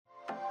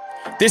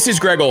This is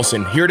Greg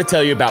Olson, here to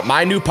tell you about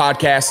my new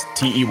podcast,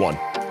 TE1.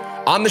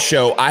 On the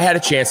show, I had a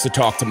chance to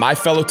talk to my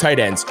fellow tight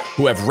ends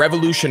who have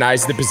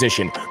revolutionized the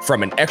position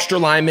from an extra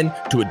lineman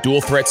to a dual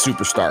threat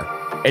superstar.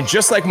 And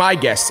just like my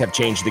guests have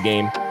changed the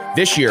game,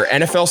 this year,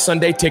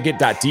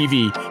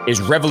 NFLSundayTicket.tv is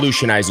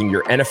revolutionizing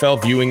your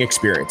NFL viewing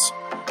experience.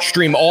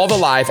 Stream all the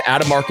live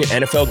out-of-market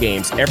NFL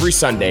games every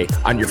Sunday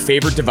on your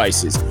favorite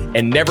devices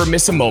and never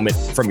miss a moment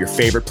from your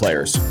favorite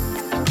players.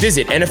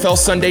 Visit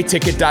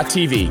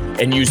NFLSundayTicket.tv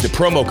and use the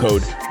promo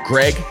code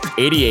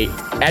GREG88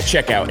 at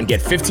checkout and get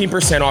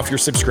 15% off your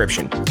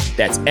subscription.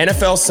 That's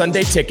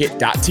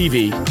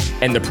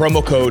NFLSundayTicket.tv and the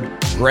promo code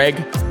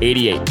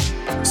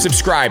GREG88.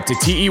 Subscribe to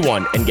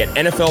TE1 and get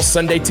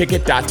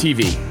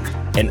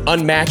NFLSundayTicket.tv, an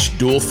unmatched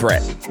dual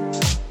threat.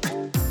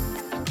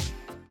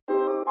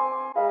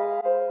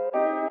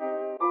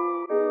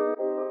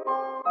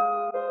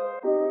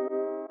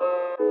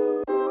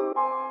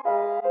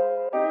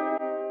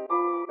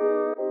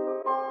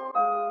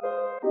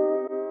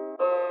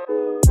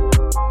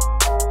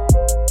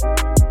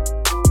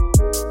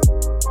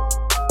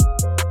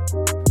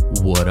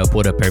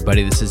 What up,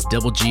 everybody? This is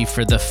Double G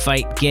for the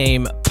Fight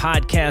Game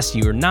Podcast.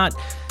 You are not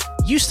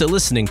used to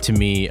listening to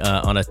me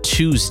on a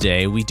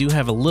Tuesday. We do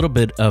have a little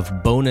bit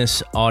of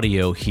bonus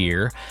audio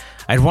here.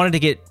 I wanted to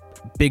get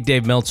Big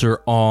Dave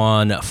Meltzer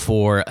on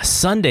for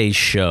Sunday's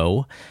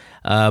show,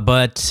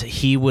 but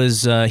he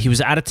was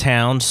out of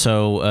town,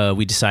 so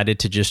we decided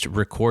to just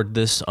record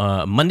this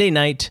Monday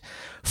night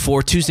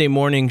for Tuesday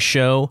morning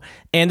show,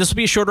 and this will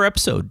be a shorter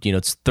episode. You know,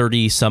 it's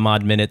 30 some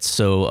odd minutes,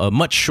 so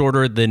much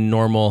shorter than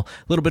normal. A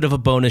little bit of a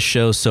bonus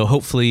show, so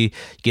hopefully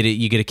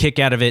you get a kick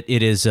out of it.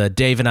 It is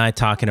Dave and I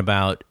talking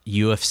about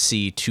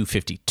UFC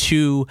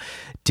 252,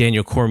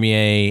 Daniel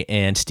Cormier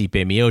and Stipe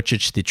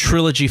Miocic, the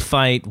Trilogy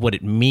fight, what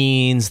it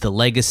means, the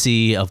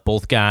legacy of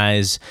both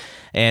guys,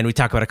 and we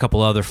talk about a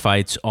couple other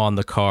fights on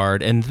the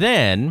card. And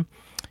then,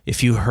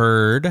 if you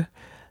heard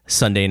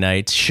Sunday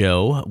night's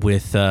show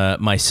with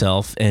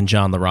myself and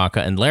John LaRocca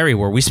and Larry,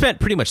 where we spent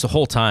pretty much the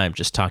whole time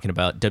just talking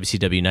about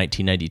WCW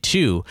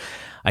 1992.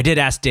 I did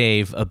ask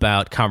Dave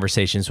about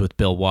conversations with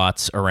Bill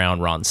Watts around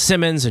Ron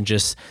Simmons and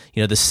just,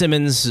 you know, the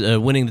Simmons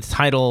winning the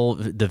title,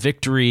 the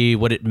victory,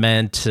 what it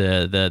meant,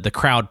 the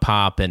crowd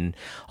pop, and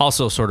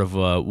also sort of,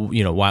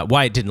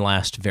 why it didn't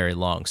last very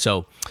long.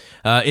 So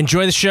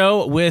enjoy the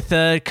show with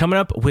coming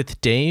up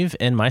with Dave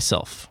and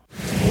myself.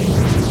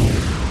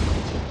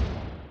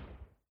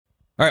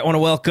 All right, I want to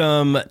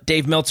welcome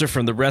Dave Meltzer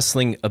from the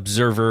Wrestling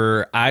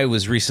Observer. I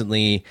was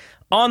recently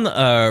on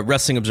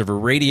Wrestling Observer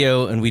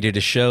Radio, and we did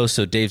a show,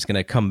 so Dave's going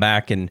to come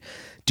back and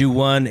do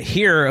one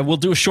here. We'll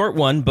do a short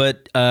one,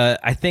 but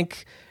I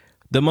think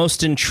the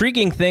most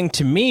intriguing thing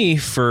to me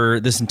for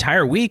this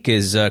entire week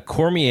is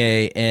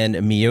Cormier and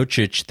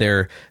Miocic,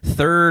 their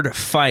third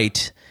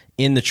fight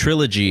in the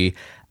trilogy.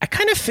 I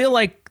kind of feel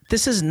like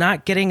this is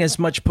not getting as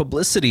much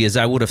publicity as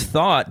I would have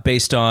thought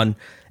based on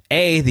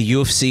A, the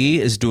UFC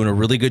is doing a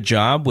really good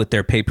job with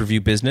their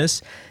pay-per-view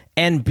business,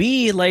 and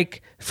B,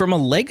 like, from a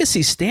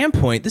legacy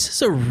standpoint, this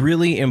is a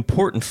really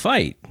important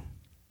fight.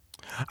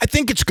 I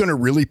think it's going to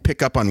really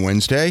pick up on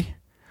Wednesday.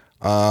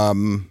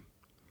 So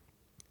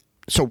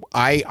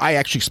I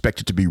actually expect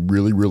it to be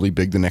really, really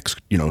big the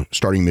next,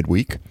 starting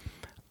midweek.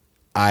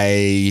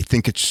 I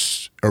think the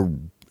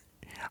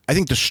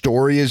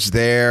story is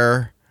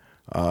there.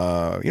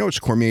 It's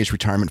Cormier's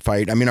retirement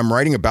fight. I mean, I'm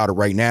writing about it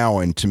right now,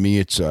 and to me,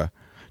 it's the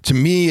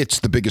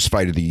biggest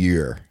fight of the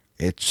year.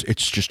 It's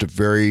just a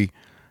very,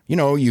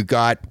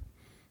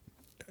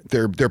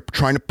 they're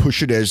trying to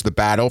push it as the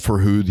battle for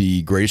who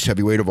the greatest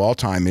heavyweight of all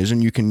time is,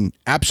 and you can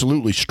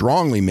absolutely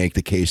strongly make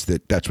the case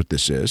that that's what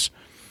this is,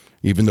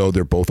 even though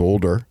they're both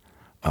older.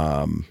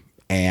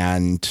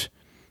 And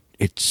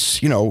it's,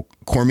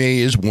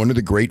 Cormier is one of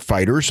the great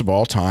fighters of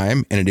all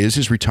time, and it is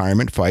his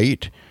retirement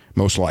fight,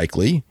 most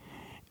likely,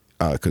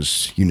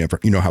 because you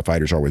know how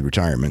fighters are with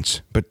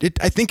retirements. But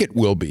I think it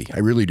will be. I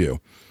really do.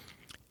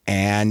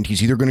 And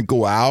he's either going to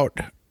go out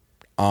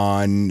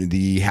on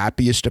the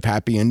happiest of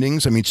happy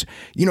endings. I mean,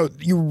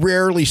 you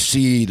rarely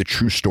see the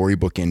true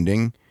storybook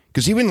ending,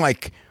 because even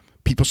like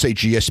people say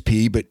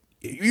GSP, but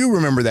you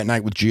remember that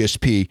night with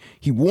GSP,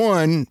 he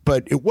won,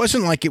 but it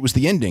wasn't like it was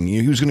the ending.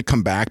 He was going to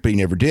come back, but he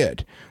never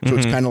did. So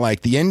It's kind of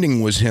like the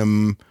ending was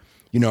him,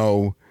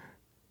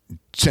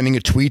 sending a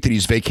tweet that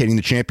he's vacating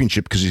the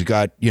championship because he's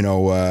got,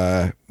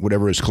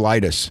 whatever his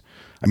colitis.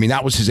 I mean,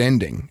 that was his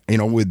ending,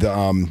 with,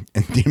 and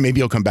maybe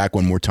he'll come back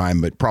one more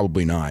time, but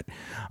probably not.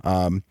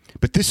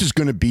 But this is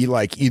going to be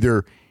like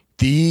either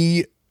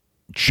the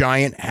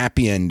giant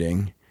happy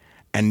ending,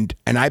 and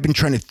I've been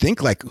trying to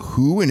think, like,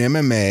 who in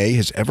MMA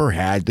has ever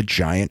had the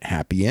giant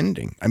happy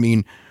ending? I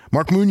mean,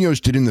 Mark Munoz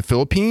did in the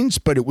Philippines,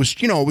 but it was,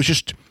 it was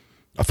just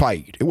a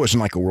fight. It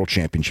wasn't like a world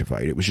championship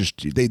fight. It was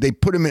just, they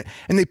put him in,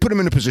 and they put him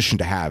in a position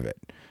to have it.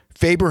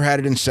 Faber had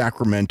it in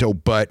Sacramento,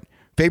 but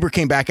Faber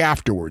came back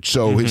afterwards.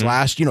 So his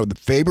last, the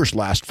Faber's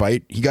last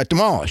fight, he got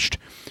demolished.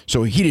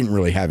 So he didn't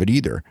really have it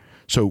either.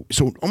 So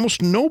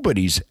almost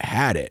nobody's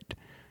had it.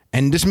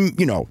 And this,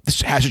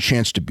 this has a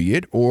chance to be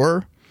it,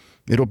 or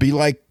it'll be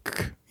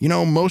like,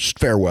 most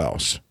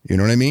farewells. You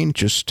know what I mean?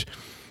 Just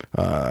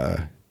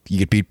you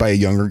get beat by a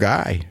younger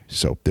guy.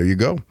 So there you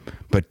go.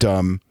 But,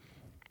 and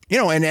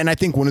I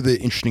think one of the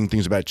interesting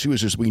things about it, too,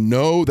 is we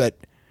know that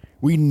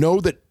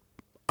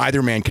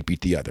either man could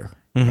beat the other.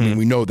 I mean,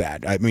 we know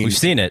that. I mean, we've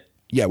seen it.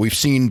 Yeah, we've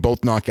seen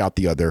both knock out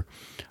the other.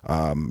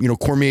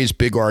 Cormier's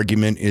big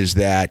argument is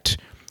that,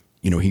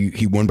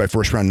 he won by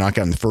first round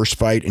knockout in the first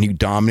fight, and he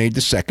dominated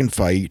the second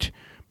fight.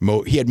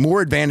 He had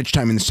more advantage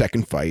time in the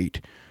second fight,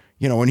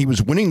 and he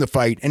was winning the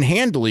fight and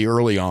handily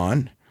early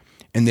on.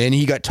 And then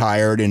he got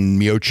tired, and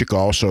Miocic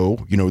also,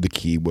 the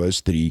key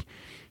was that he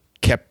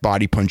kept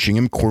body punching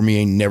him.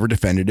 Cormier never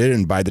defended it,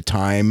 and by the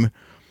time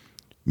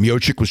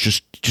Miocic was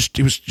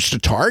just a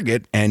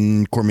target,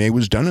 and Cormier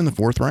was done in the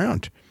fourth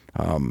round.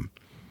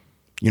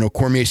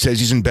 Cormier says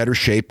he's in better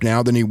shape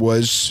now than he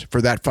was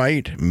for that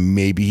fight.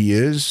 Maybe he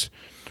is.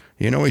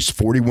 He's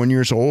 41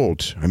 years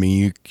old. I mean,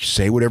 you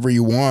say whatever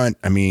you want.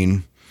 I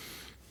mean,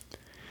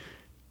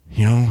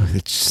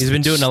 he's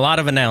been doing a lot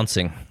of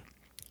announcing.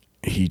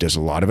 He does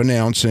a lot of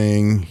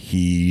announcing.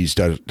 He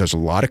does a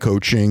lot of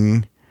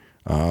coaching.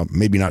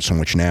 Maybe not so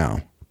much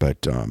now,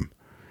 but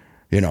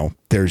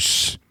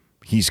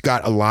he's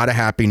got a lot of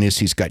happiness.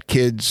 He's got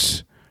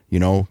kids,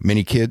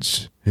 many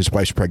kids. His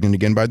wife's pregnant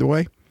again, by the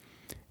way.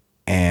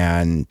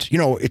 And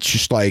it's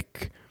just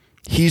like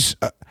he's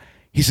a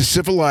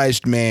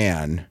civilized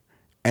man,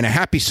 and a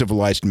happy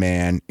civilized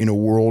man in a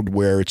world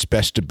where it's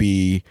best to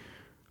be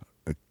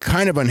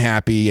kind of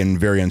unhappy and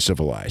very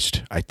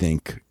uncivilized, I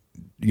think.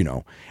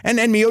 And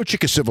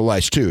Miocic is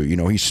civilized too.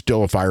 He's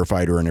still a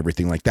firefighter and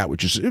everything like that,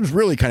 it was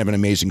really kind of an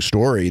amazing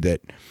story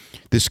that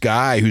this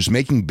guy who's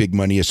making big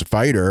money as a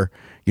fighter,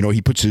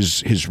 he puts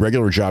his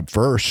regular job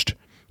first,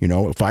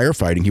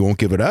 firefighting, he won't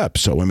give it up.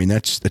 So, I mean,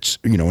 that's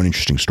an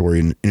interesting story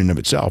in and of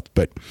itself.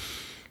 But,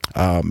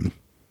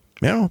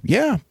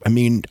 yeah, I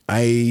mean,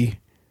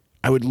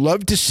 I would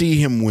love to see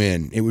him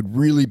win. It would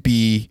really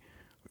be,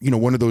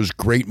 one of those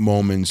great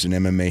moments in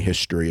MMA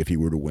history if he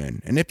were to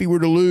win. And if he were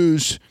to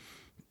lose,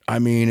 I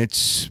mean,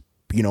 it's,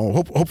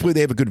 hopefully they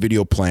have a good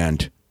video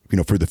planned,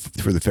 for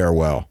the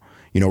farewell,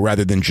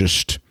 rather than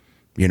just,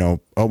 oh,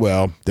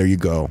 well, there you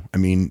go. I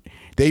mean,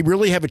 they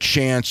really have a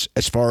chance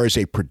as far as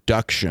a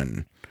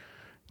production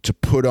to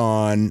put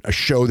on a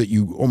show that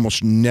you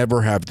almost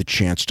never have the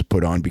chance to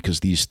put on,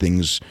 because these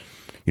things,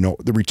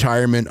 the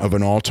retirement of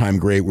an all-time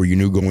great where you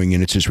knew going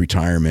in it's his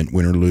retirement,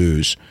 win or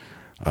lose,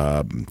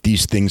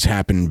 these things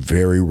happen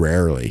very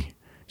rarely.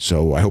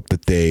 So I hope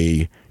that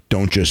they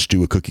don't just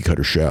do a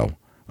cookie-cutter show.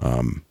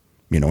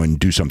 And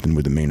do something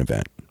with the main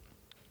event.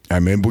 I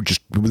mean, we're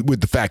just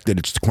with the fact that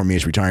it's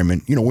Cormier's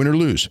retirement, win or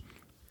lose.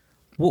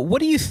 Well,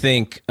 what do you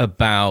think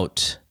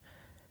about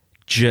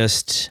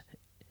just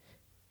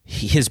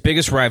his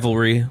biggest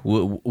rivalry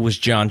was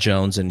John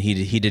Jones, and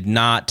he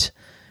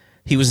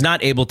was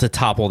not able to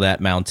topple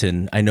that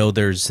mountain. I know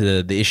there's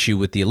the issue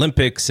with the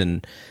Olympics,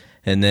 and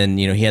then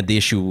he had the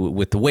issue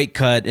with the weight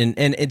cut, and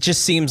it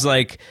just seems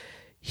like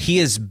he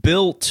is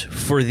built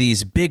for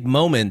these big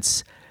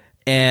moments.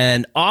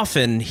 And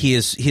often he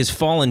has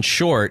fallen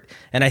short,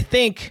 and I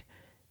think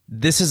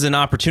this is an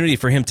opportunity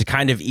for him to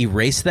kind of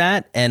erase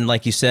that, and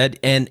like you said,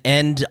 and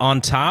end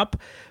on top.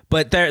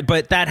 But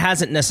that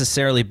hasn't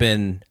necessarily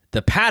been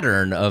the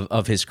pattern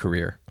of his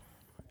career.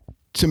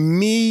 To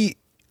me,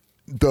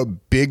 the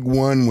big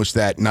one was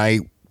that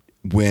night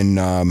when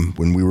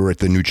we were at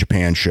the New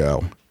Japan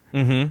show,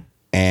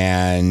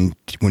 and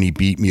when he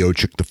beat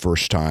Miocic the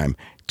first time.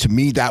 To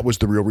me, that was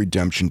the real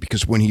redemption,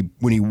 because when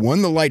he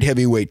won the light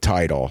heavyweight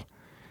title,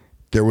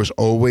 there was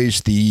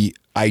always the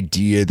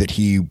idea that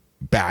he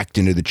backed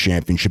into the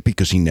championship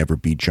because he never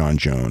beat John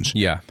Jones.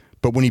 Yeah.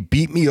 But when he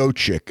beat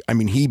Miocic, I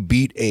mean, he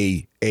beat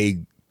a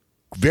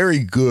very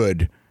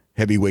good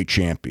heavyweight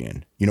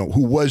champion,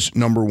 who was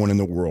number one in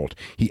the world.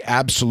 He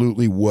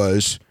absolutely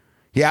was.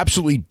 He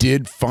absolutely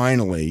did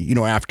finally,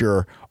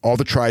 after all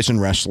the tries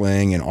in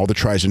wrestling and all the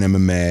tries in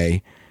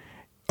MMA,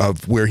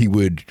 of where he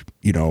would,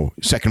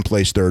 second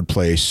place, third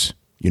place,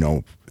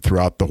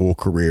 throughout the whole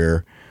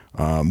career.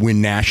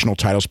 Win national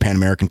titles, Pan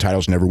American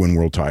titles, never win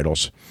world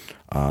titles.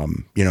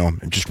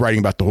 Just writing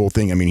about the whole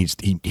thing. I mean,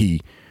 he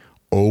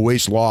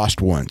always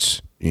lost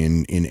once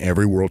in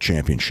every world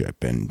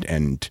championship,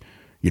 and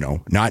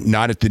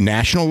not at the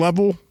national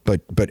level,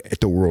 but at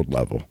the world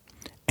level,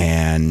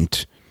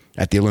 and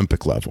at the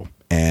Olympic level.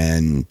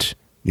 And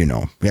he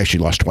actually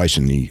lost twice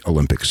in the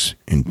Olympics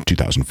in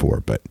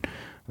 2004, but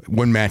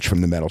one match from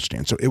the medal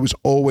stand. So it was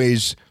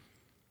always.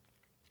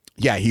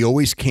 Yeah, he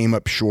always came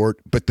up short.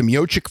 But the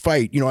Miocic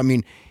fight,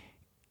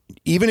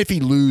 even if he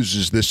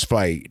loses this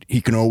fight,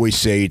 he can always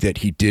say that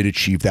he did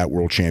achieve that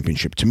world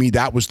championship. To me,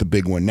 that was the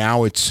big one.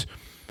 Now it's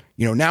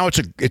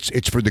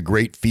for the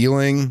great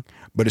feeling.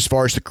 But as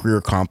far as the career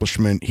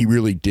accomplishment, he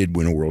really did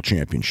win a world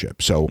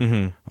championship. So,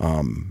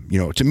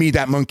 to me,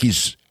 that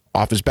monkey's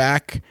off his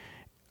back.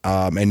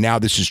 And now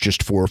this is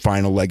just for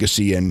final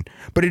legacy.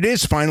 But it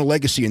is final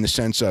legacy in the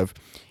sense of,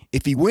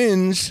 if he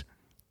wins,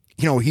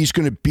 he's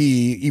going to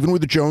be, even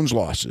with the Jones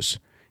losses,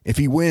 if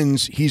he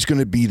wins, he's going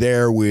to be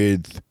there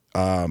with,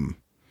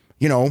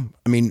 I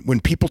mean, when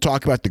people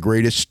talk about the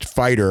greatest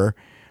fighter,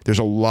 there's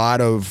a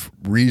lot of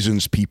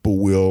reasons people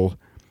will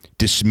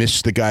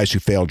dismiss the guys who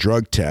fail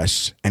drug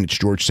tests, and it's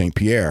Georges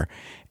St-Pierre.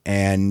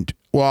 And,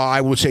 well, I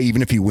would say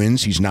even if he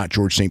wins, he's not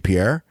Georges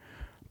St-Pierre,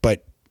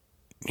 but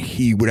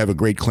he would have a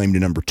great claim to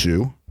number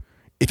 2.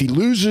 If he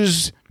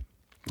loses,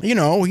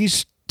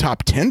 he's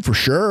top 10 for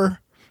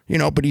sure,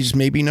 but he's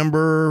maybe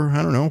number,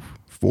 I don't know,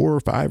 4 or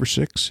 5 or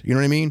 6. You know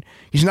what I mean?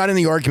 He's not in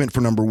the argument for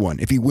number 1.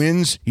 If he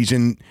wins, he's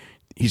in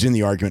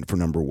the argument for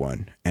number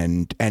 1.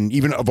 And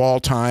even of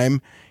all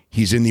time,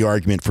 he's in the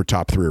argument for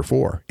top 3 or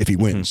 4 if he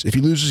wins. If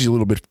he loses, he's a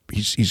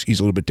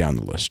little bit down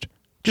the list.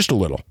 Just a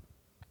little.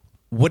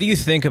 What do you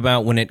think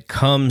about when it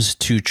comes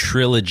to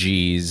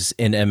trilogies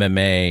in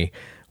MMA?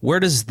 Where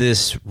does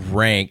this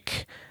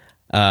rank?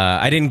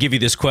 I didn't give you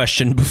this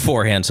question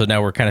beforehand, so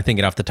now we're kind of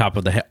thinking off the top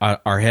of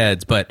our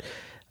heads. But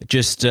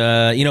just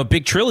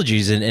big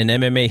trilogies in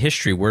MMA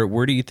history.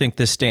 Where do you think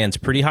this stands?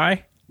 Pretty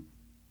high.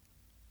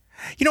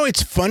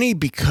 It's funny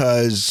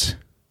because,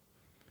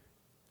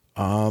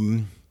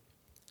 there's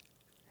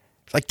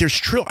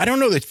I don't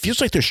know. It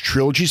feels like there's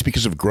trilogies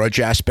because of grudge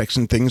aspects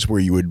and things where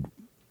you would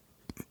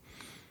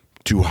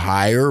do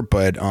higher.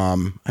 But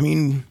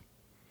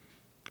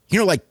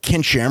like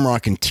Ken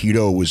Shamrock and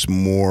Tito was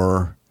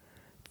more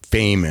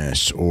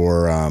famous,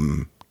 or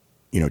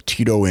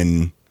Tito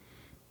and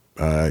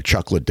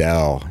Chuck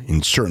Liddell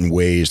in certain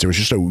ways. There was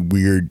just a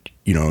weird,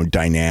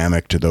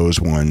 dynamic to those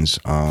ones.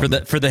 For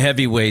the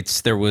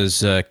heavyweights, there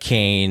was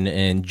Kane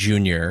and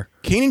Jr.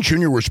 Kane and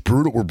Jr. were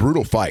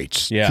brutal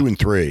fights. Yeah. 2 and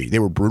 3. They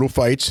were brutal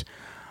fights.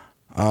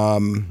 I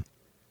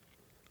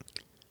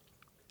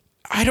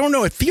don't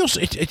know. It feels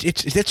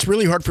it's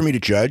really hard for me to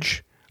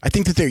judge. I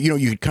think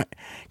that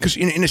because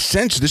in a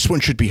sense this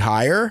one should be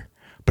higher,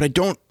 but I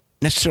don't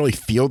necessarily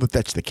feel that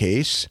that's the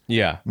case.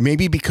 Yeah.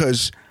 Maybe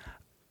because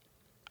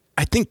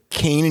I think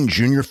Kane and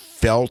Jr.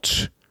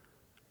 felt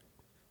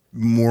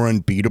more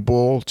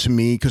unbeatable to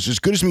me, because as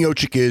good as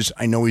Miocic is,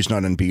 I know he's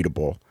not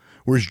unbeatable.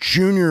 Whereas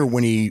Jr.,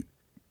 when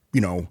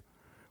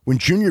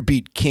Jr.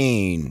 beat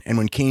Kane, and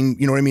when Kane,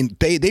 you know what I mean?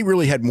 They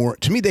really had more,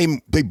 to me,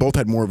 they both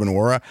had more of an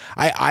aura.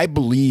 I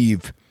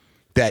believe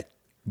that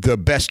the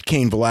best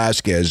Cain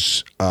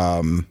Velasquez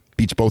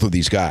beats both of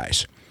these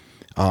guys.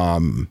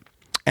 And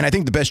I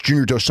think the best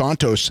Junior Dos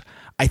Santos,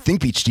 I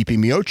think, beats Stipe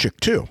Miocic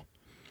too.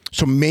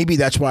 So maybe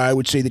that's why I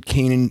would say that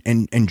Kane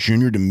and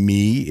Junior to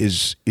me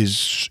is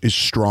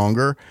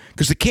stronger,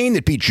 because the Kane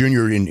that beat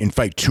Junior in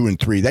fight 2 and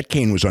 3, that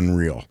Kane was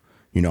unreal.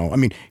 I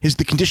mean,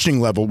 the conditioning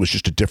level was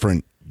just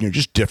different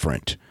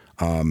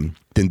than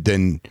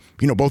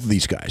both of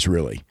these guys,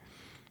 really.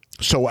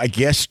 So I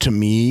guess to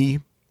me,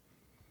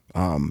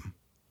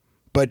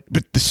 but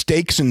the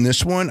stakes in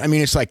this one, I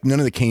mean, it's like none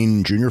of the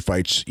Kane Jr.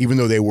 fights, even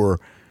though they were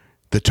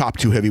the top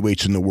 2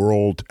 heavyweights in the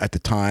world at the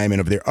time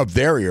and of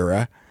their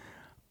era.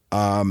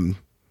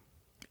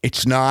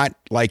 It's not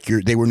like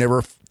they were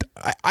never.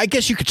 I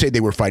guess you could say they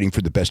were fighting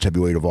for the best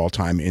heavyweight of all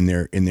time in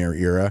their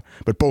era,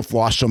 but both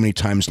lost so many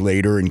times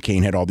later, and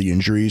Kane had all the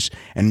injuries.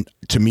 And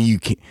to me,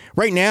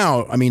 right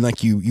now, I mean,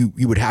 like you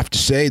would have to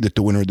say that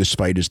the winner of this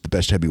fight is the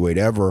best heavyweight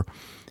ever.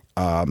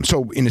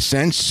 So in a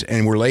sense,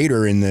 and we're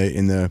later in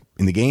the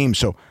game,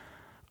 so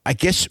I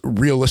guess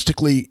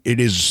realistically, it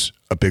is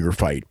a bigger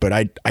fight. But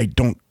I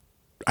don't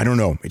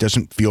know. It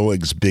doesn't feel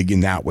as big in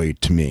that way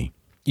to me.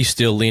 You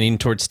still leaning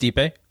towards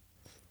Stipe?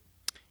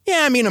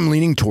 Yeah, I mean, I'm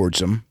leaning towards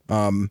him.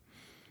 The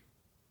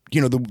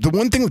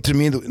one thing to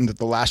me that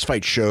the last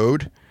fight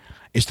showed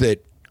is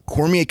that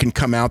Cormier can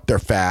come out there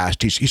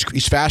fast.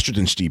 He's faster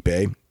than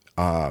Stipe,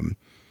 and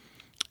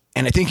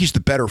I think he's the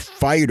better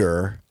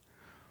fighter.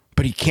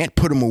 But he can't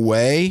put him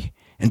away,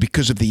 and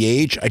because of the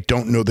age, I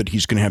don't know that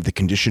he's going to have the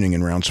conditioning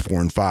in rounds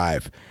 4 and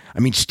 5. I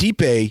mean,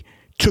 Stipe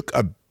took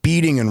a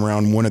beating in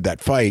round 1 of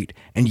that fight,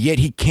 and yet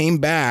he came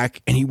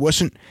back, and it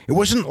wasn't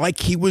like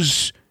he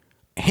was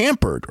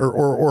hampered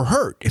or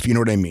hurt, if you know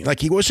what I mean. Like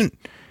he wasn't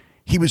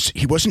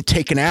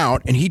taken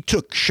out, and he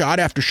took shot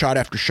after shot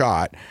after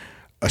shot,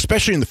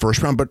 especially in the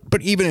first round,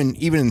 but even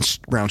in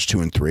rounds 2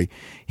 and 3,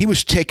 he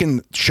was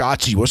taking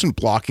shots. He wasn't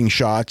blocking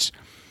shots,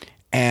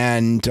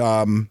 and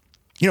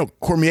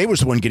Cormier was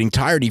the one getting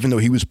tired, even though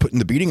he was putting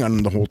the beating on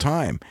him the whole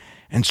time.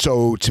 And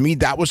so to me,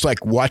 that was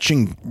like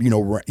watching,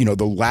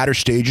 the latter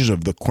stages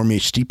of the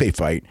Cormier-Stipe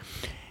fight.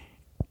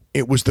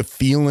 It was the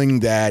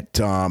feeling that,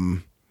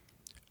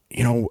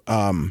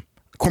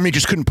 Cormier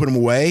just couldn't put him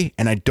away,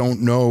 and I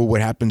don't know what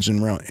happens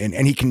in round.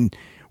 And he can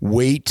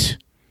wait,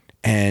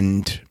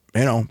 and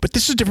but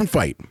this is a different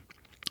fight.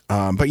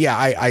 But yeah,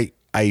 I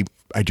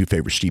do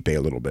favor Stipe a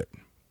little bit.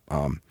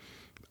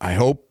 I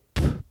hope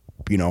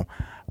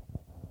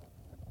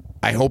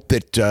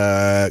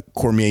that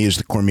Cormier is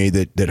the Cormier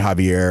that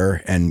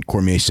Javier and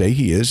Cormier say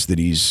he is, that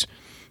he's,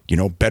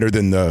 better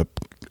than the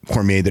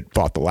Cormier that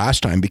fought the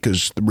last time,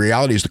 because the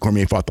reality is the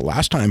Cormier fought the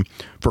last time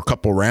for a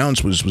couple of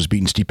rounds was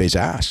beating Stipe's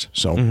ass.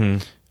 So,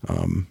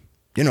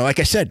 like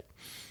I said,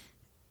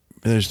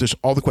 there's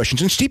all the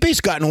questions. And Stipe's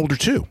gotten older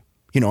too.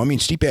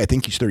 Stipe, I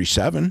think he's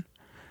 37.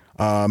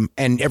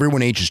 And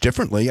everyone ages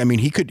differently. I mean,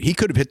 he could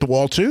have hit the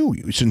wall too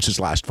since his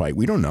last fight.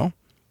 We don't know.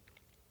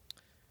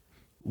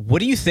 What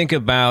do you think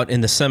about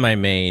in the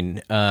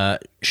semi-main,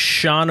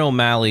 Sean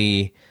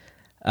O'Malley,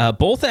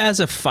 both as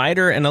a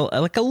fighter and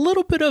a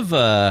little bit of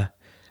I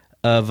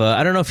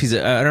don't know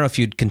if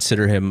you'd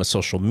consider him a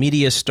social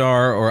media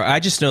star, or I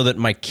just know that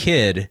my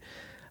kid,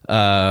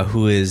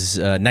 who is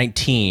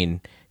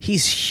 19,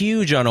 he's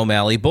huge on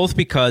O'Malley, both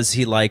because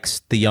he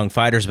likes the young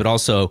fighters, but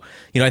also,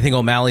 I think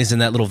O'Malley's in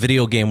that little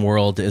video game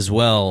world as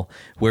well,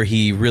 where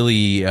he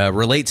really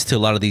relates to a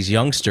lot of these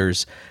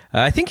youngsters.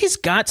 I think he's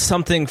got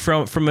something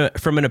from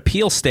an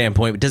appeal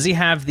standpoint. Does he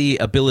have the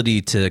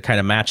ability to kind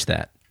of match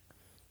that?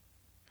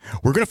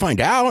 We're going to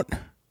find out.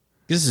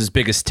 This is his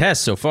biggest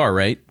test so far,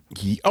 right?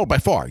 By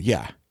far,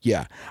 yeah.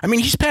 I mean,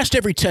 he's passed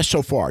every test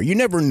so far. You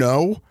never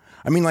know.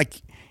 I mean,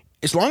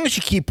 as long as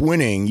you keep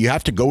winning, you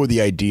have to go with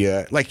the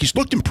idea. He's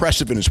looked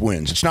impressive in his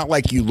wins. It's not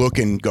like you look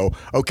and go,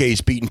 okay,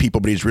 he's beating people,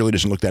 but he really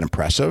doesn't look that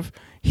impressive.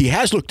 He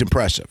has looked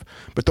impressive.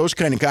 But those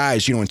kind of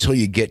guys, until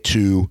you get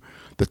to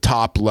the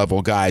top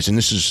level guys, and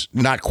this is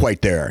not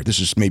quite there. This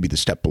is maybe the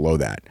step below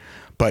that.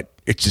 But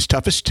it's his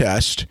toughest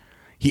test.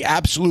 He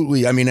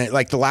absolutely,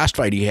 like the last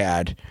fight he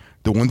had,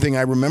 the one thing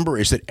I remember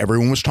is that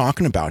everyone was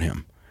talking about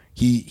him.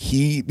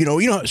 He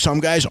some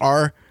guys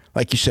are,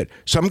 like you said,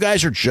 some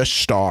guys are just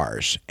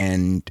stars,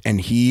 and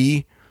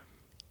he,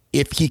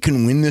 if he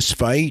can win this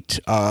fight,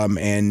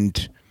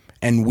 and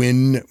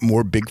win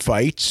more big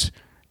fights,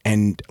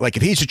 and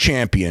if he's a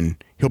champion,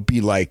 he'll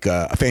be like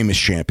a famous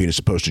champion as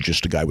opposed to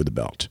just a guy with a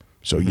belt.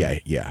 So yeah.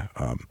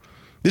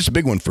 This is a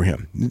big one for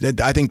him.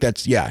 I think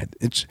that's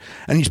it's,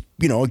 and he's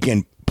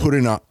again put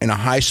in a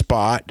high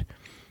spot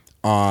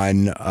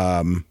on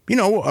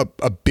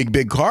a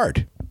big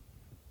card.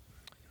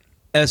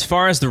 As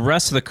far as the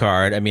rest of the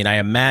card, I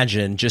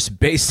imagine just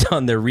based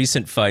on their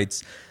recent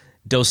fights,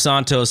 Dos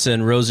Santos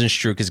and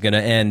Rosenstruck is going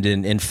to end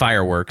in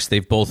fireworks.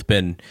 They've both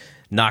been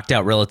knocked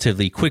out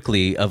relatively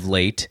quickly of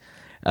late.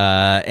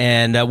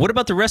 And what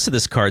about the rest of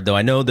this card, though?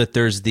 I know that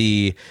there's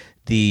the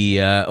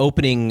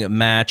opening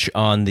match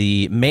on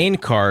the main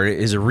card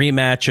is a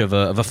rematch of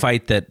a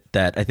fight that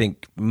I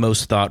think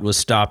most thought was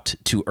stopped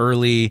too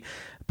early.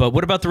 But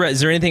what about the rest?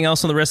 Is there anything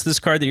else on the rest of this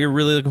card that you're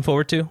really looking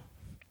forward to?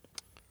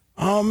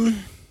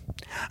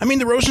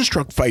 The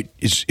Rosenstruck fight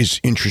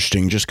is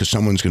interesting just because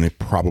someone's going to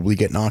probably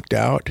get knocked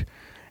out,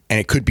 and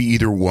it could be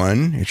either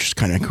one. It's just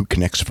kind of who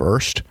connects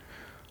first.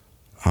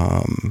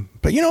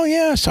 But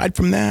aside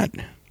from that,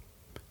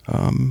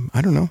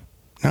 I don't know.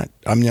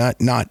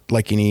 Not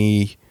like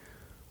any.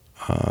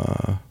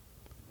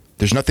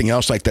 There's nothing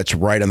else that's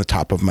right on the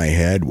top of my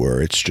head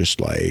where it's just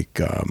the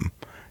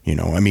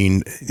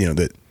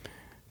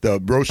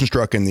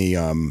Rosenstruck and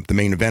the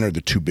main event are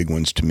the two big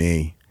ones to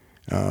me.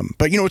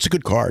 But it's a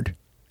good card.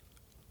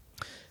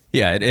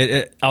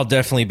 Yeah, I'll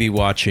definitely be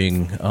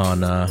watching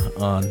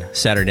on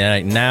Saturday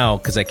night now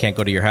because I can't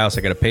go to your house.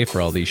 I got to pay for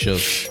all these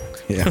shows.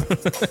 Yeah. All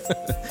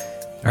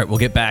right, we'll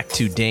get back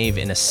to Dave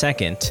in a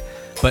second.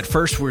 But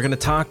first, we're going to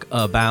talk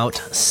about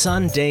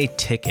Sunday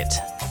Ticket.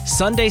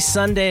 Sundays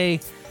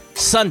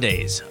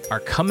are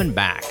coming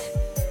back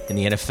in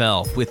the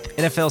NFL. With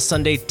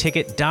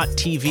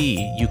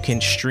NFLSundayTicket.tv, you can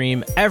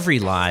stream every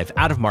live,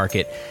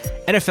 out-of-market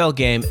NFL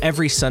game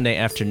every Sunday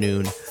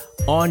afternoon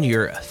on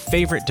your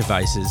favorite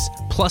devices,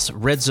 plus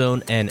Red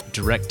Zone and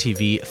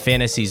DirecTV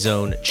Fantasy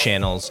Zone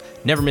channels.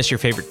 Never miss your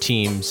favorite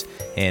teams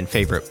and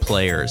favorite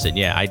players. And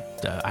yeah, I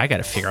got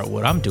to figure out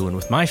what I'm doing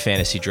with my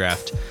fantasy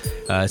draft.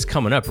 It's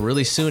coming up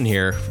really soon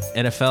here.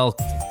 NFL,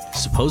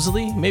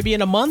 supposedly, maybe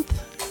in a month,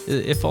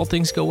 if all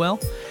things go well.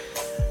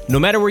 No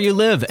matter where you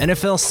live,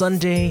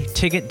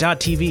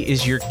 NFLSundayTicket.tv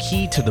is your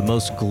key to the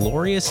most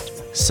glorious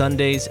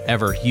Sundays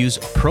ever. Use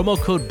promo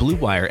code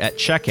BlueWire at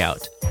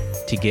checkout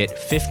to get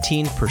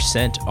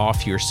 15%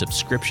 off your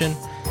subscription.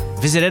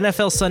 Visit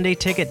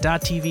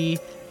NFLSundayTicket.tv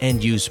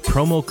and use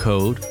promo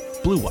code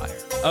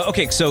BlueWire.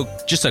 Okay, so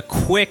just a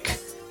quick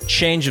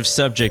change of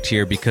subject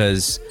here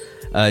because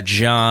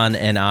John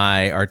and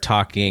I are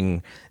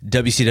talking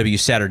WCW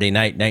Saturday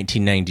Night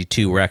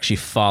 1992. We're actually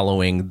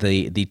following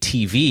the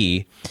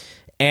TV.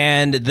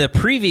 And the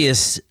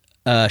previous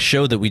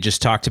show that we just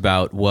talked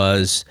about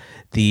was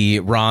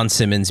the Ron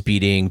Simmons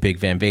beating Big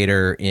Van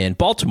Vader in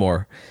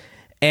Baltimore.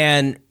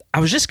 And I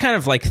was just kind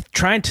of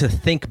trying to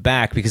think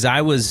back because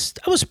I was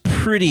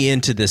pretty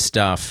into this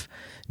stuff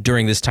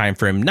during this time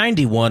frame.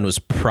 91 was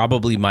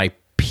probably my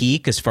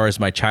peak as far as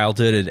my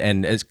childhood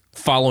and as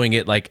following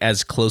it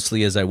as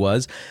closely as I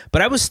was.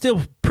 But I was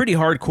still pretty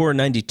hardcore in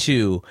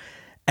 92.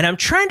 And I'm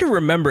trying to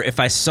remember if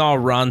I saw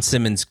Ron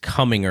Simmons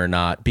coming or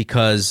not,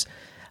 because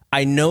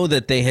I know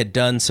that they had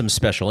done some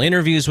special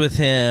interviews with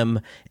him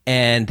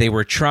and they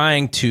were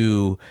trying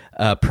to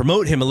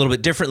promote him a little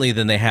bit differently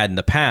than they had in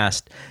the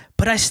past.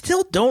 But I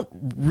still don't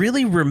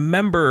really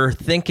remember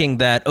thinking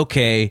that,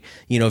 okay,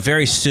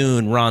 very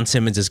soon Ron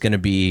Simmons is going to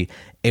be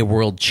a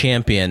world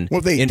champion.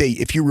 Well, they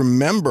if you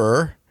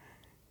remember,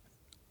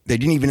 they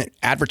didn't even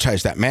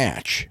advertise that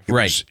match.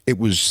 It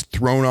was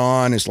thrown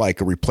on as a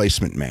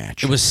replacement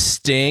match. It was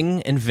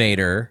Sting and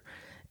Vader.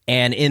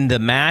 And in the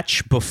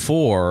match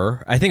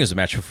before, I think it was the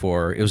match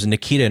before, it was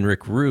Nikita and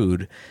Rick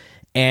Rude,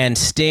 and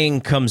Sting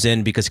comes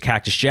in because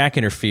Cactus Jack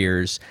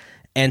interferes,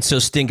 and so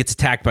Sting gets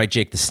attacked by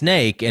Jake the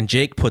Snake, and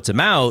Jake puts him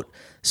out,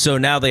 so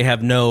now they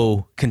have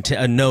no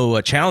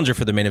challenger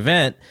for the main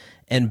event,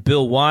 and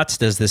Bill Watts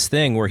does this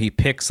thing where he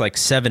picks like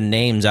 7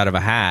 names out of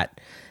a hat,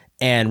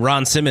 and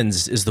Ron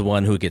Simmons is the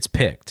one who gets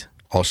picked.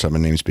 All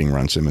 7 names being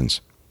Ron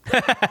Simmons.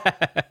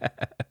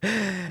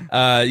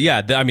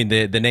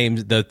 The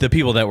names, the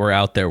people that were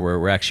out there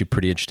were actually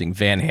pretty interesting.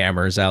 Van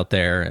Hammer's out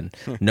there, and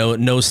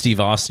no Steve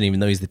Austin, even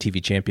though he's the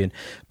TV champion.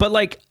 But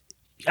like,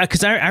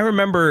 because I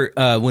remember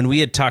when we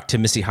had talked to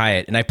Missy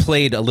Hyatt, and I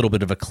played a little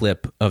bit of a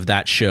clip of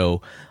that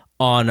show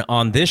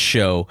on this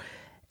show,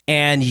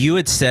 and you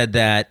had said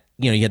that,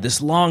 you had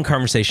this long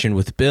conversation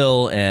with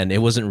Bill, and it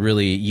wasn't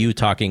really you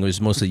talking; it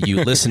was mostly you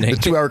listening. The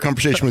 2-hour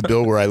conversation with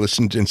Bill, where I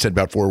listened and said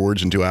about 4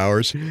 words in 2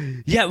 hours.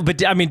 Yeah,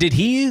 but I mean, did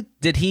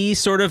he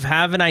sort of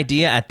have an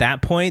idea at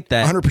that point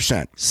that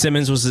 100%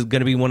 Simmons was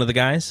going to be one of the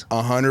guys?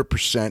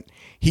 100%.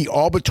 He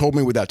all but told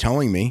me without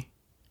telling me.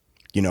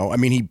 I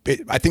mean,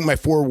 I think my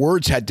 4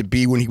 words had to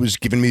be when he was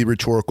giving me the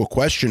rhetorical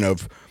question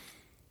of,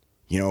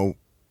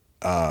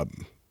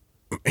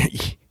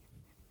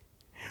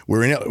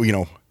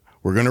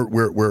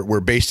 we're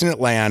based in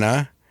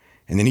Atlanta,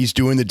 and then he's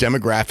doing the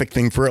demographic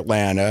thing for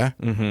Atlanta,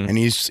 and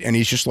he's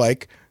just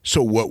like,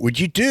 so what would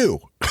you do?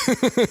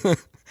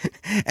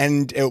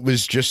 And it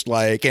was just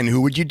like, and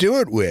who would you do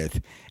it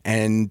with?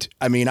 And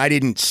I mean, I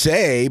didn't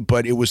say,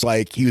 but it was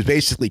like he was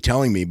basically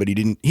telling me, but he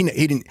didn't.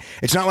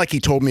 It's not like he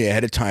told me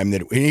ahead of time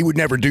that, and he would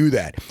never do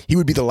that. He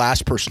would be the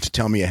last person to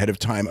tell me ahead of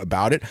time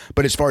about it.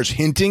 But as far as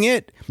hinting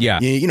it, yeah,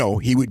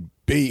 he would.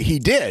 He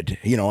did,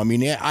 I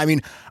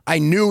mean, I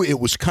knew it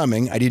was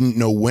coming. I didn't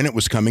know when it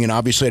was coming. And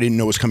obviously I didn't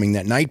know it was coming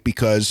that night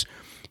because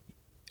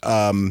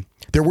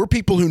there were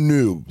people who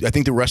knew. I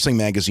think the Wrestling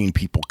Magazine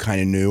people kind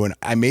of knew. And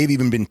I may have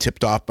even been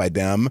tipped off by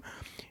them.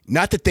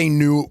 Not that they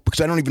knew, because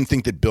I don't even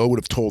think that Bill would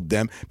have told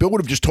them. Bill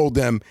would have just told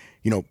them,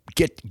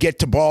 get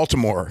to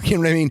Baltimore. You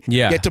know what I mean?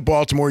 Yeah. Get to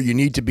Baltimore. You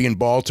need to be in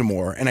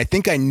Baltimore. And I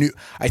think I knew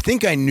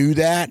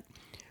that,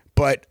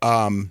 but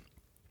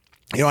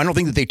I don't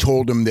think that they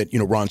told him that,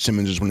 Ron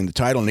Simmons is winning the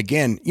title. And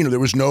again, there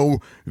was no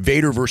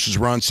Vader versus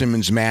Ron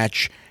Simmons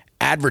match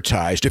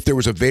advertised. If there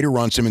was a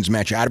Vader-Ron Simmons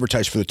match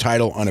advertised for the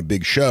title on a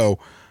big show,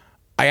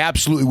 I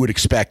absolutely would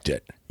expect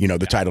it,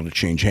 the title to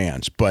change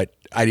hands. But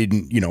I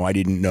didn't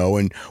know.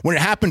 And when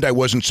it happened, I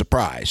wasn't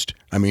surprised.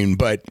 I mean,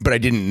 but I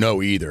didn't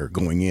know either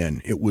going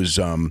in. It was,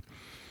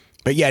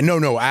 but yeah,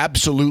 no,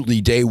 absolutely.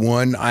 Day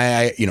one,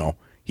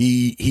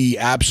 he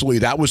absolutely,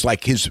 that was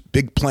like his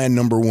big plan.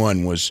 Number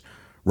 1 was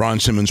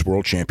Ron Simmons,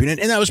 world champion,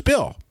 and that was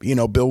Bill.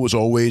 Bill was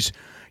always,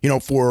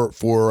 Bill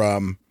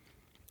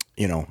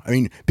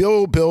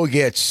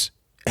gets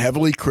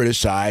heavily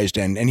criticized,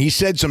 and he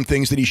said some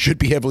things that he should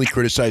be heavily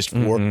criticized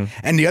for.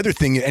 And the other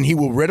thing, and he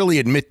will readily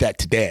admit that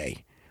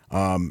today,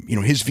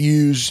 his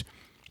views,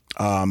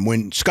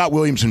 when Scott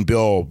Williams and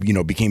Bill,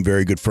 became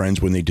very good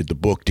friends when they did the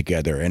book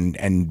together,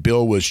 and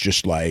Bill was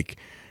just like,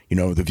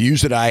 the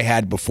views that I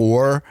had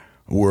before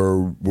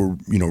were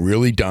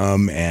really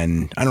dumb,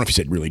 and I don't know if he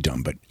said really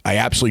dumb, but I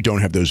absolutely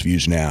don't have those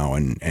views now,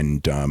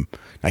 and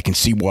I can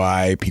see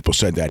why people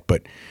said that.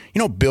 But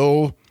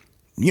Bill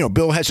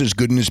has his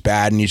good and his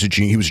bad, and he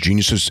was a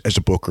genius as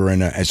a booker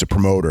and as a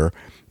promoter.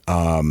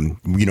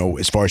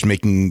 As far as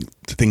making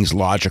things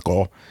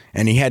logical,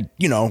 and he had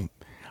the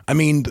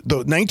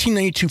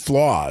 1992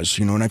 flaws,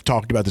 and I've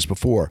talked about this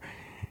before.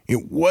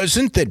 It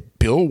wasn't that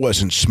Bill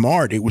wasn't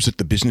smart; it was that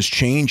the business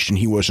changed and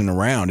he wasn't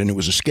around, and it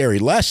was a scary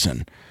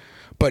lesson.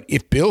 But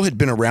if Bill had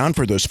been around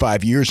for those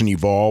 5 years and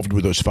evolved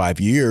with those 5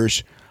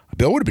 years,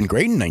 Bill would have been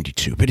great in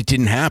 92, but it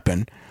didn't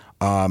happen.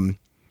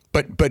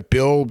 But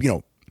Bill,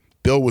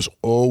 Bill was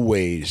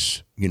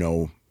always,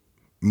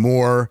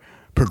 more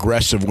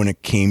progressive when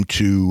it came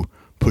to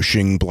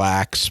pushing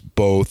blacks,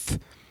 both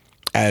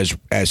as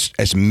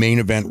main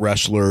event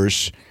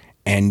wrestlers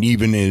and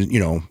even as,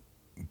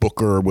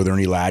 Booker with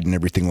Ernie Ladd and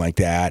everything like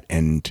that.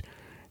 And,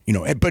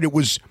 but it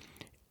was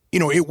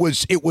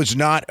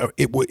not,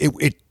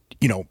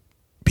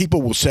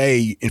 people will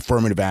say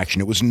affirmative action.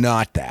 It was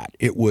not that.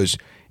 It was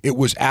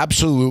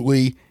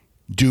absolutely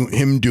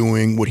him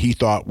doing what he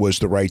thought was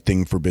the right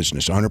thing for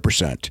business,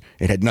 100%.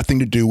 It had nothing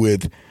to do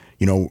with,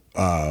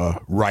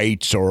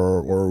 rights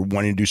or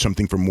wanting to do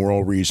something for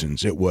moral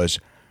reasons. It was,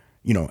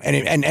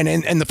 and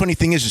the funny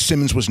thing is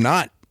Simmons was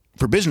not,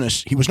 for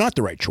business, he was not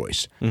the right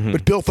choice.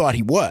 But Bill thought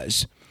he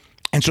was.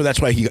 And so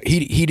that's why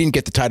he didn't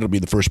get the title to be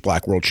the first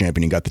black world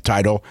champion. He got the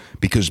title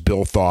because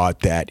Bill thought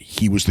that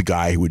he was the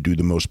guy who would do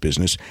the most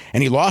business.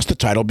 And he lost the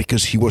title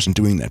because he wasn't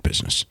doing that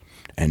business.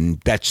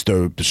 And that's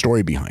the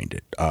story behind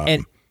it.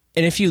 And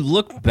if you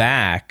look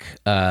back,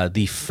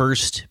 the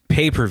first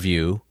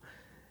pay-per-view,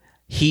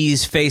 he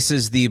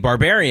faces the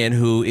Barbarian,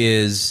 who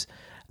is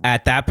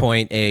at that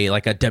point a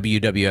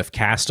WWF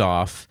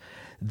cast-off.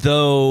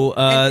 Though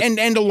and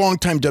a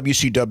longtime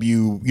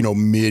WCW,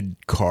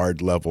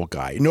 mid-card level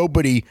guy.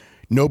 Nobody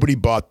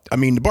bought. I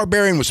mean, the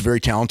Barbarian was a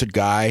very talented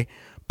guy,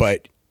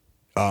 but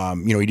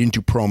He didn't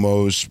do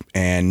promos,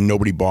 and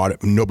nobody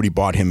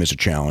bought him as a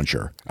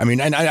challenger. I mean,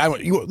 and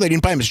they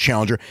didn't buy him as a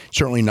challenger,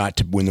 certainly not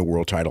to win the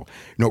world title.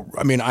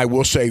 I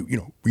will say,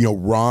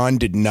 Ron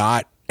did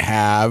not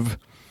have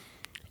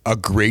a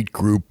great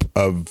group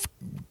of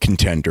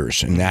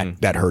contenders, and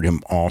that hurt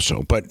him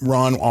also. But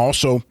Ron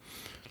also,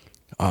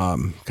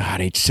 God, I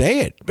hate to say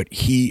it, but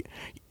he,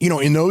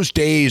 in those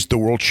days, the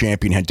world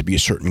champion had to be a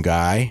certain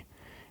guy,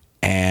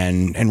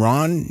 and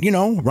Ron,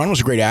 Ron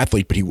was a great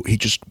athlete, but he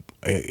just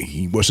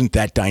he wasn't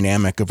that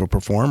dynamic of a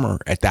performer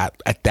at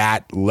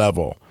that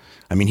level.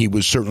 I mean, he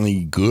was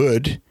certainly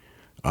good. He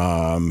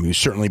was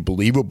certainly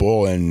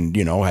believable, and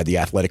had the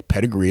athletic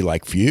pedigree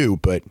like few.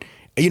 But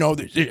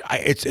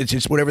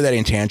it's whatever that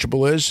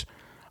intangible is.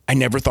 I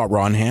never thought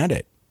Ron had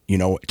it.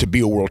 To be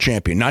a world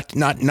champion. Not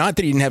that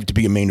he didn't have to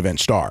be a main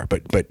event star,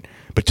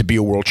 but to be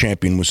a world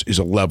champion is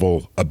a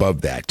level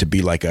above that. To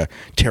be like a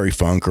Terry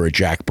Funk or a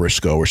Jack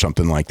Briscoe or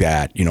something like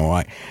that.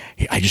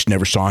 I just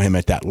never saw him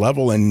at that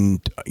level,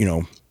 and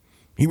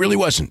he really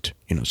wasn't.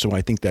 So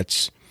I think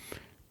that's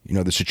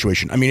the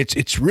situation. I mean,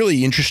 it's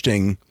really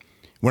interesting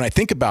when I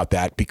think about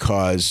that,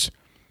 because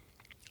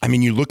I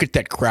mean, you look at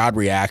that crowd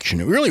reaction.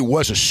 It really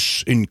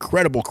was an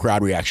incredible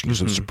crowd reaction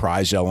because of the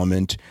surprise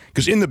element.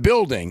 Because in the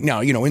building,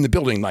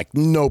 like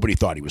nobody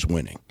thought he was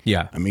winning.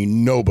 Yeah. I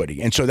mean, nobody.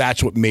 And so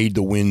that's what made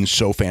the win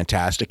so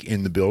fantastic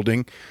in the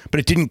building. But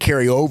it didn't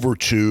carry over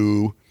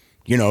to,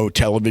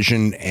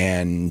 television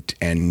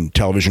and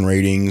television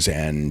ratings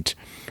and,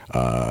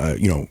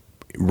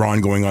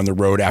 Ron going on the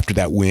road after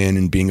that win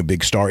and being a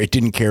big star. It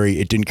didn't carry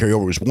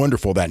over. It was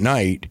wonderful that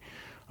night.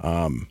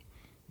 And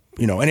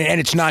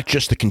it's not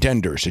just the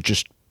contenders. It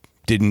just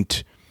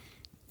didn't,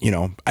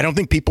 I don't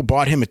think people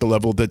bought him at the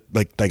level that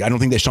like I don't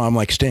think they saw him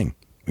like Sting,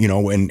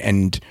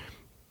 and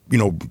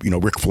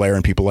Ric Flair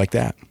and people like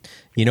that.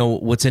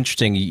 What's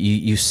interesting,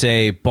 you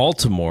say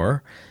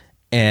Baltimore,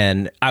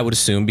 and I would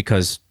assume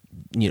because,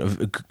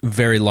 a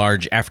very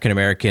large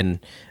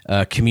African-American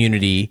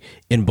community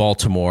in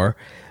Baltimore.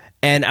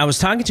 And I was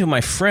talking to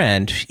my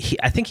friend.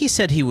 I think he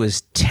said he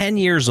was 10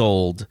 years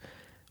old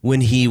when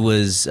he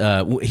was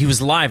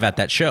live at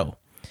that show.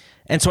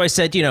 And so I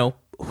said,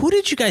 who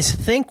did you guys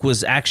think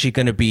was actually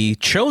going to be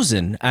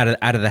chosen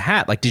out of the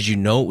hat? Like, did you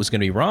know it was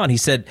going to be Ron? He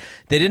said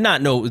they did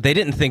not know. They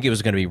didn't think it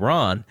was going to be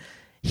Ron.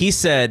 He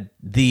said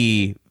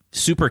the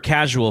super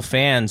casual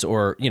fans,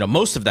 or,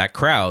 most of that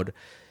crowd,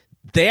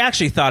 they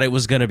actually thought it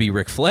was going to be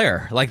Ric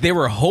Flair. Like, they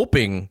were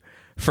hoping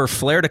for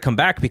Flair to come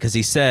back, because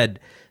he said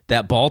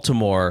that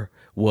Baltimore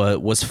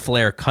was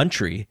Flair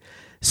country.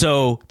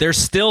 So there's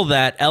still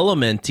that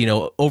element,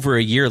 over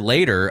a year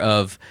later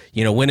of,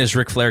 when is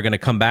Ric Flair going to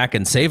come back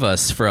and save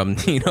us from,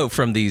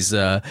 from these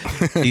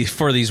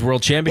for these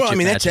world championship Well, I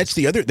mean, matches? that's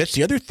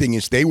the other thing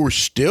is they were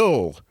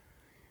still,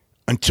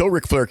 until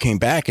Ric Flair came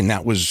back, and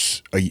that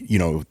was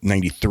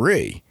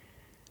 93.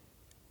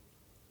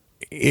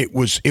 It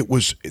was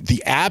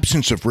the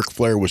absence of Ric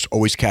Flair was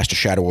always cast a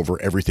shadow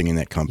over everything in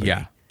that company.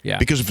 Yeah.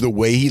 Because of the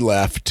way he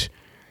left,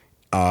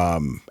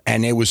 and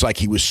it was like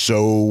he was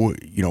so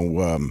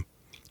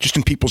just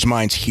in people's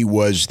minds, he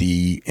was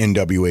the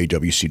NWA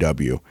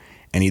WCW,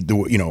 and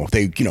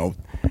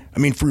I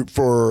mean,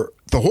 for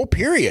the whole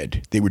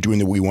period, they were doing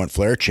the "We Want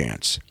Flair"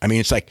 chants. I mean,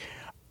 it's like,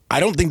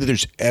 I don't think that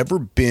there's ever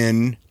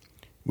been,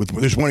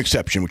 there's one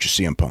exception, which is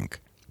CM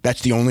Punk.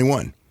 That's the only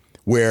one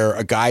where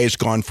a guy is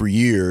gone for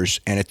years,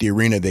 and at the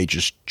arena they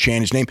just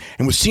chant his name.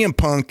 And with CM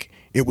Punk,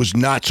 it was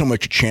not so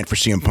much a chant for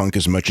CM Punk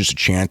as much as a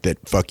chant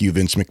that "fuck you,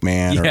 Vince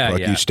McMahon," or "fuck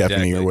you,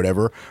 Stephanie," exactly, or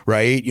whatever,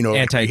 right?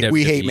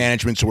 We hate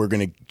management, so we're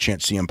going to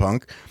chant CM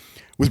Punk.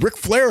 With Ric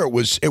Flair, it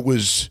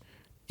was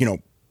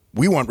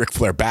we want Ric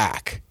Flair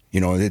back.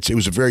 It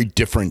was a very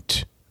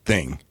different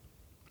thing.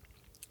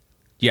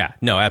 Yeah,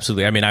 no,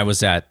 absolutely. I mean, I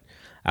was at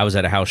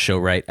a house show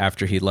right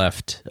after he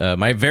left.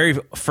 My very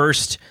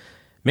first,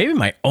 maybe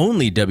my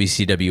only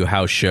WCW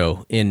house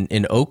show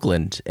in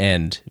Oakland,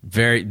 and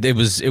it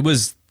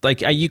was.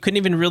 Like, you couldn't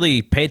even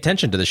really pay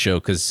attention to the show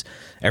because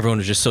everyone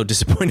was just so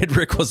disappointed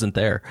Rick wasn't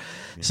there.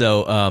 Yeah.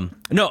 So,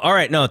 no, all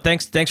right. No,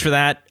 thanks for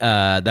that.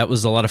 That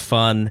was a lot of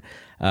fun.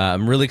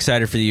 I'm really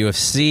excited for the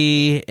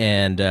UFC.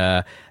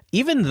 And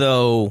even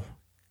though,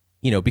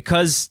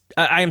 because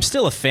I am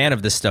still a fan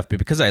of this stuff, but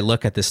because I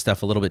look at this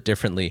stuff a little bit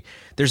differently,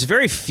 there's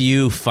very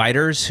few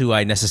fighters who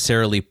I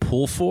necessarily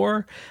pull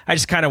for. I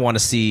just kind of want to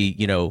see,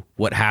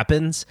 what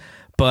happens.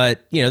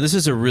 But,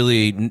 this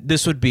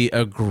would be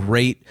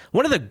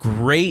one of the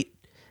great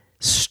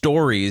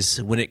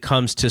stories when it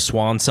comes to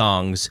swan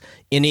songs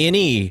in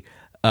any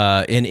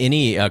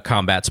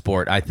combat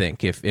sport, I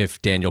think,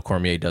 if Daniel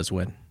Cormier does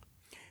win.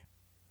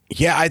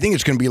 Yeah, I think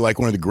it's going to be like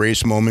one of the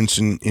greatest moments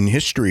in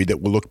history that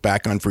we'll look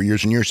back on for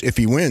years and years if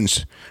he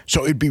wins.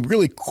 So it'd be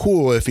really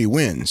cool if he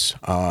wins.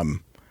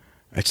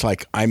 It's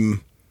like I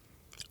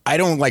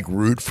don't like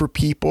root for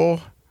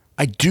people.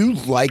 I do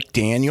like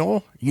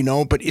Daniel,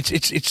 but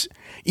it's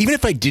even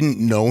if I didn't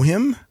know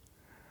him,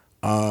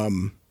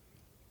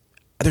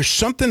 there's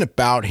something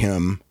about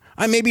him.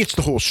 Maybe it's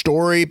the whole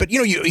story, but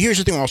here's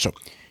the thing also.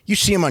 You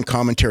see him on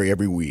commentary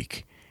every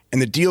week,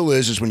 And the deal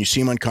is when you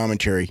see him on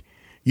commentary,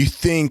 you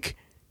think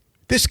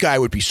this guy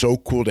would be so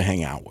cool to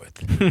hang out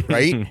with,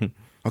 right?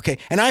 Okay,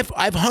 and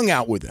I've hung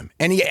out with him,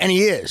 and he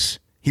is.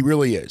 He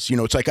really is. You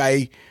know, it's like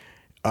it's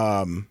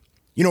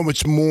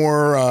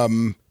more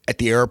at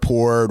the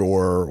airport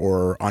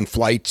or on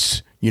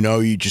flights. You know,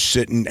 you just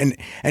sit and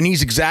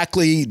he's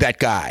exactly that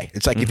guy.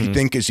 It's like if you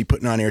think, is he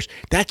putting on airs?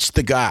 That's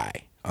the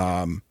guy.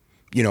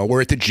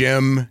 We're at the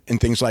gym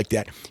and things like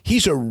that.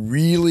 He's a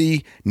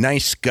really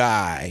nice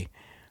guy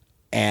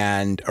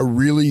and a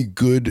really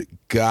good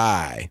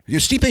guy.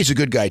 Stipe's a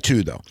good guy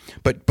too, though.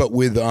 But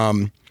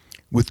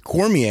with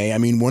Cormier, I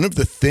mean, one of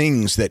the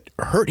things that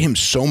hurt him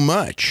so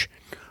much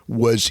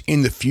was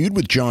in the feud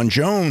with John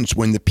Jones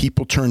when the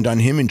people turned on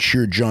him and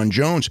cheered John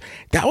Jones.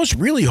 That was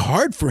really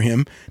hard for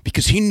him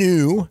because he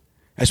knew,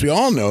 as we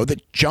all know,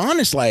 that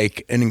John is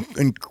like an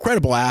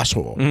incredible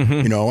asshole.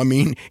 You know, I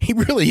mean, he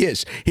really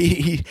is.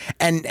 He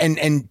and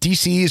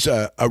DC is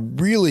a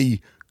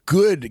really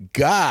good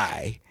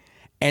guy,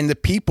 and the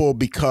people,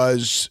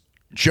 because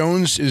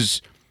Jones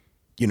is,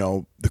 you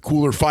know, the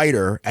cooler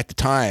fighter at the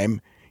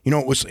time. You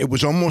know, it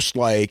was almost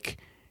like,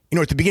 you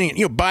know, at the beginning,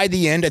 you know, by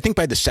the end, I think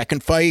by the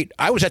second fight,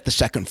 I was at the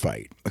second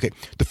fight. Okay.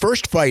 The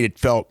first fight, it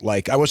felt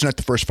like I wasn't at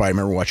the first fight. I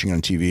remember watching it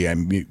on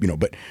TV,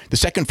 but the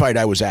second fight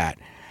I was at.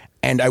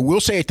 And I will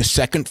say at the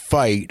second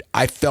fight,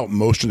 I felt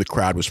most of the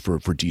crowd was for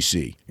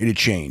DC. It had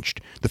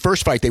changed. The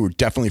first fight, they were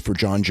definitely for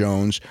John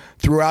Jones.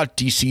 Throughout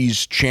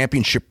DC's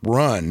championship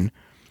run,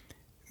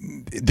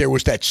 there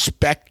was that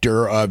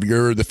specter of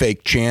you're the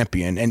fake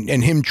champion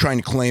and him trying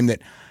to claim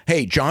that,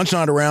 hey, John's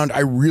not around. I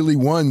really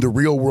won the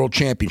real world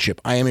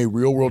championship. I am a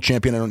real world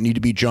champion. I don't need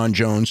to be John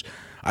Jones.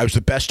 I was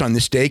the best on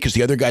this day because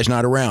the other guy's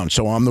not around,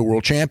 so I'm the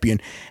world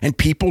champion. And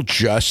people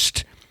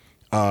just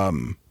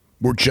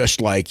were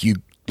just like, you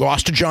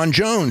lost to John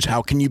Jones.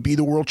 How can you be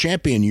the world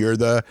champion? You're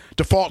the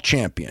default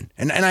champion.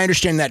 And I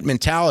understand that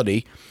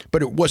mentality,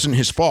 but it wasn't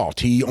his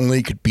fault. He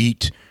only could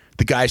beat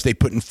the guys they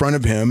put in front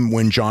of him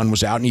when John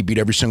was out, and he beat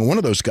every single one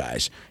of those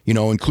guys, you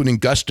know, including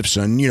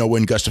Gustafsson, you know,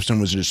 when Gustafsson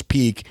was at his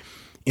peak.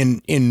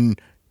 In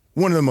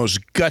one of the most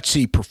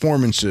gutsy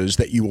performances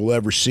that you will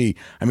ever see.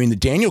 I mean, the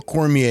Daniel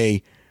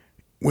Cormier,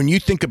 when you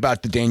think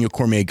about the Daniel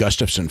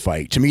Cormier-Gustafsson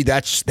fight, to me,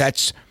 that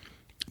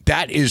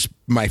is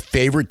my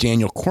favorite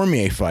Daniel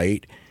Cormier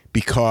fight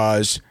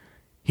because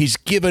he's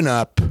given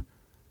up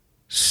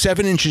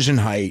 7 inches in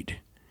height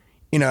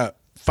in a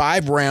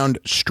 5-round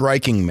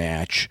striking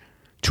match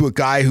to a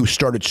guy who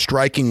started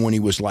striking when he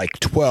was like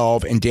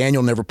 12, and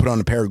Daniel never put on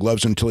a pair of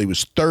gloves until he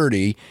was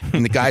 30,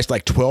 and the guy's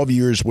like 12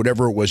 years,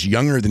 whatever it was,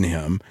 younger than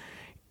him.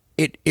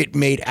 It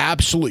made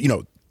absolute, you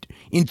know,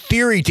 in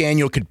theory,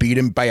 Daniel could beat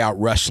him by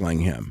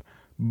out-wrestling him,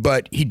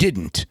 but he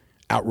didn't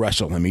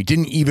out-wrestle him. He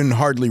didn't even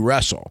hardly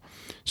wrestle.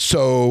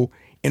 So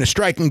in a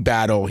striking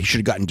battle, he should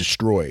have gotten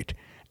destroyed.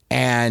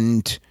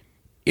 And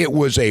it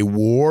was a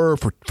war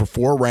for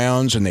 4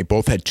 rounds, and they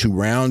both had 2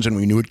 rounds, and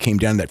we knew it came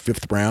down to that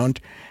 5th round.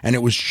 And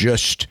it was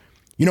just,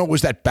 you know, it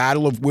was that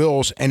battle of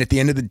wills. And at the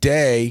end of the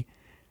day,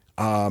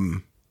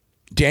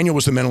 Daniel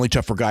was the mentally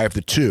tougher guy of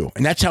the two.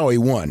 And that's how he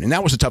won. And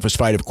that was the toughest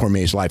fight of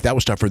Cormier's life. That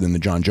was tougher than the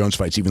John Jones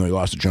fights, even though he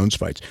lost the Jones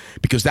fights.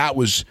 Because that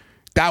was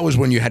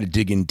when you had to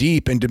dig in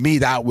deep. And to me,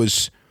 that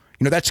was,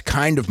 you know, that's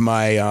kind of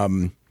my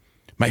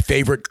my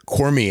favorite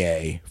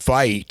Cormier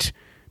fight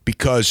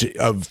because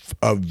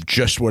of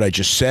just what I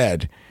just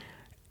said.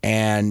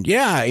 And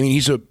yeah, I mean,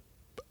 he's a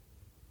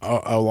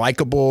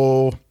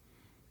likable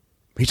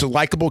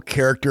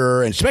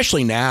character, and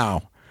especially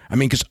now. I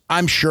mean, because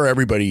I'm sure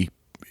everybody,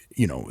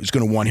 you know, is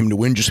going to want him to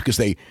win just because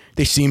they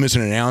see him as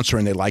an announcer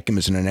and they like him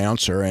as an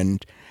announcer.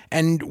 And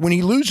when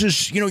he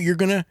loses, you know,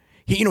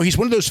 he's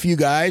one of those few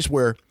guys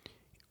where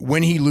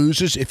when he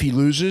loses, if he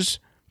loses,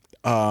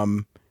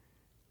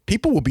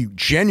 people will be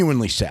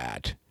genuinely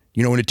sad.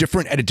 You know, at a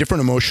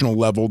different emotional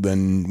level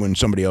than when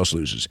somebody else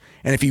loses.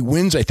 And if he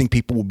wins, I think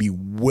people will be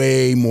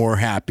way more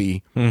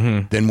happy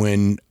than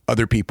when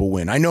other people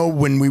win. I know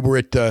when we were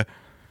at the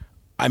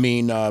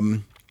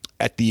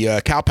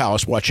Cow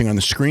Palace watching on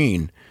the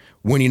screen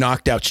when he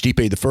knocked out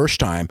Stipe the first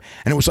time,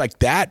 and it was like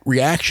that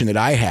reaction that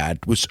I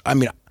had was, I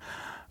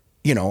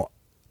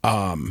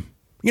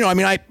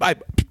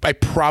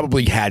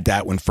probably had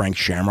that when Frank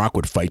Shamrock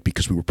would fight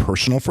because we were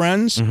personal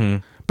friends,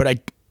 but I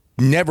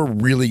never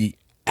really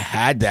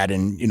had that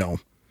in, you know,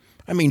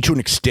 I mean, to an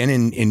extent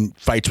in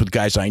fights with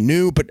guys I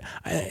knew, but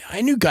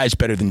I knew guys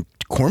better than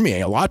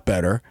Cormier, a lot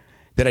better,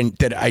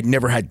 that I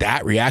never had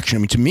that reaction. I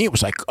mean, to me, it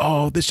was like,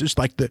 oh, this is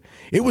like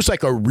it was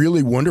like a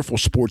really wonderful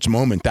sports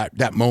moment,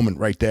 that moment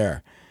right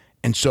there.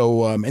 And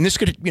so, and this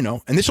could, you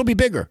know, and this will be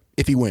bigger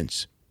if he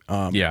wins.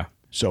 Yeah.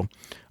 So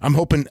I'm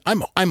hoping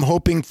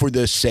for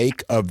the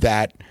sake of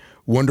that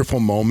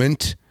wonderful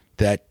moment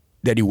that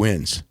he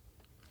wins.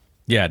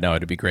 Yeah, no,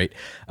 it'd be great.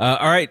 All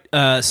right,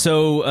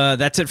 so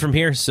that's it from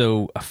here.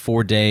 So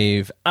for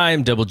Dave,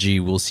 I'm Double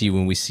G. We'll see you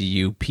when we see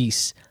you.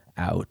 Peace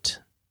out.